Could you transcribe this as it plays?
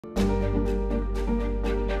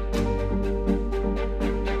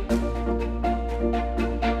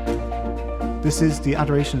This is the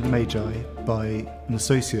Adoration of the Magi by an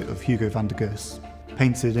associate of Hugo van der Goes,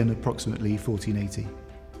 painted in approximately 1480.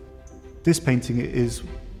 This painting is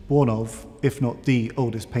one of, if not the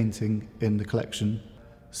oldest painting in the collection.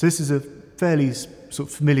 So this is a fairly sort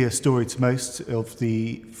of familiar story to most of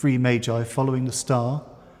the three Magi following the star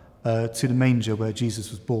to the manger where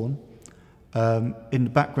Jesus was born. In the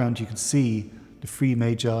background you can see the three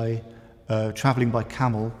Magi travelling by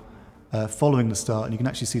camel, following the star, and you can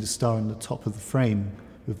actually see the star on the top of the frame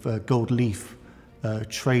with a gold leaf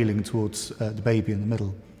trailing towards the baby in the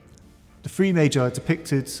middle. The three Magi are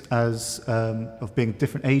depicted as of being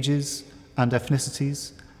different ages and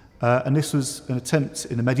ethnicities, and this was an attempt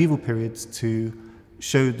in the medieval period to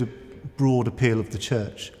show the broad appeal of the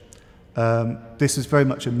church. This is very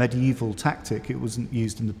much a medieval tactic. It wasn't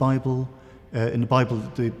used in the Bible. In the Bible,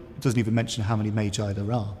 it doesn't even mention how many Magi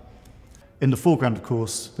there are. In the foreground, of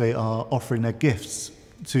course, they are offering their gifts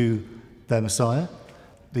to their Messiah.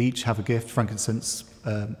 They each have a gift: frankincense,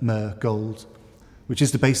 myrrh, gold, which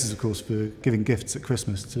is the basis, of course, for giving gifts at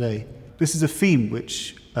Christmas today. This is a theme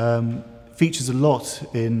which features a lot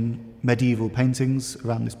in medieval paintings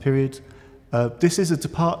around this period. This is a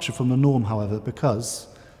departure from the norm, however, because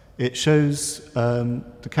it shows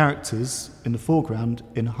the characters in the foreground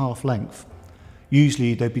in half length.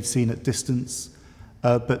 Usually they'd be seen at distance,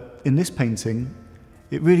 but in this painting,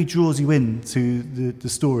 it really draws you into the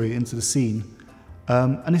story, into the scene.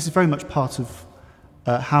 And this is very much part of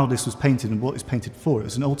how this was painted and what it's painted for. It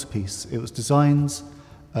was an altarpiece. It was designed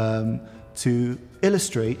to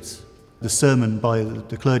illustrate the sermon by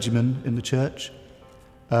the clergyman in the church.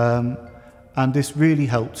 And this really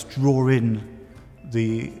helped draw in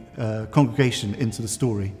the congregation into the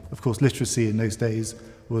story. Of course, literacy in those days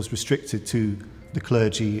was restricted to the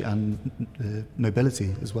clergy and the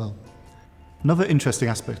nobility as well. Another interesting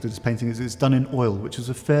aspect of this painting is it's done in oil, which was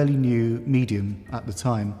a fairly new medium at the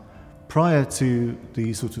time. Prior to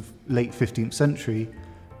the sort of late 15th century,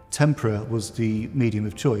 tempera was the medium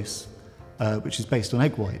of choice, which is based on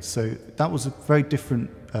egg whites. So that was a very different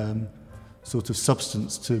sort of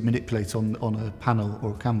substance to manipulate on a panel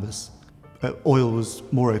or a canvas. Oil was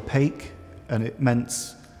more opaque, and it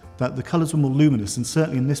meant that the colours were more luminous, and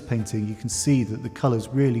certainly in this painting you can see that the colours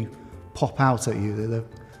really pop out at you. They're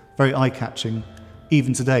very eye-catching.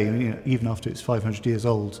 Even today, even after it's 500 years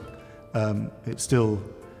old, it still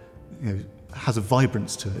has a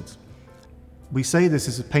vibrance to it. We say this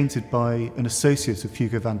is painted by an associate of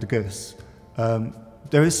Hugo van der Goes.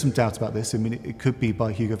 There is some doubt about this. I mean, it could be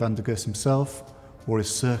by Hugo van der Goes himself, or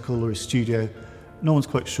his circle, or his studio. No one's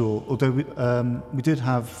quite sure, although we did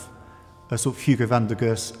have a sort of Hugo van der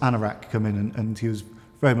Goes anorak come in, and he was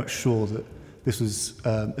very much sure that this was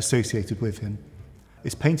associated with him.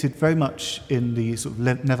 It's painted very much in the sort of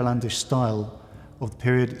Netherlandish style of the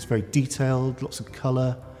period. It's very detailed, lots of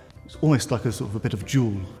colour. It's almost like a sort of a bit of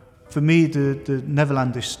jewel. For me, the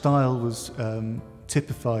Netherlandish style was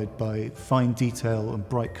typified by fine detail and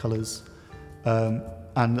bright colours,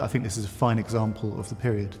 and I think this is a fine example of the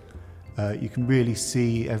period. You can really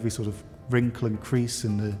see every sort of wrinkle and crease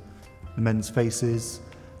in the men's faces.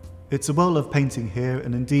 It's a well-loved painting here,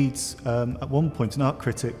 and indeed, at one point, an art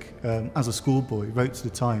critic, as a schoolboy, wrote to the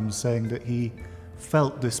Times saying that he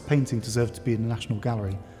felt this painting deserved to be in the National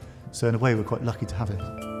Gallery. So in a way, we're quite lucky to have it.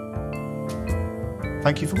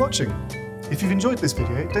 Thank you for watching. If you've enjoyed this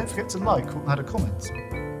video, don't forget to like or add a comment.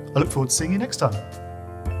 I look forward to seeing you next time.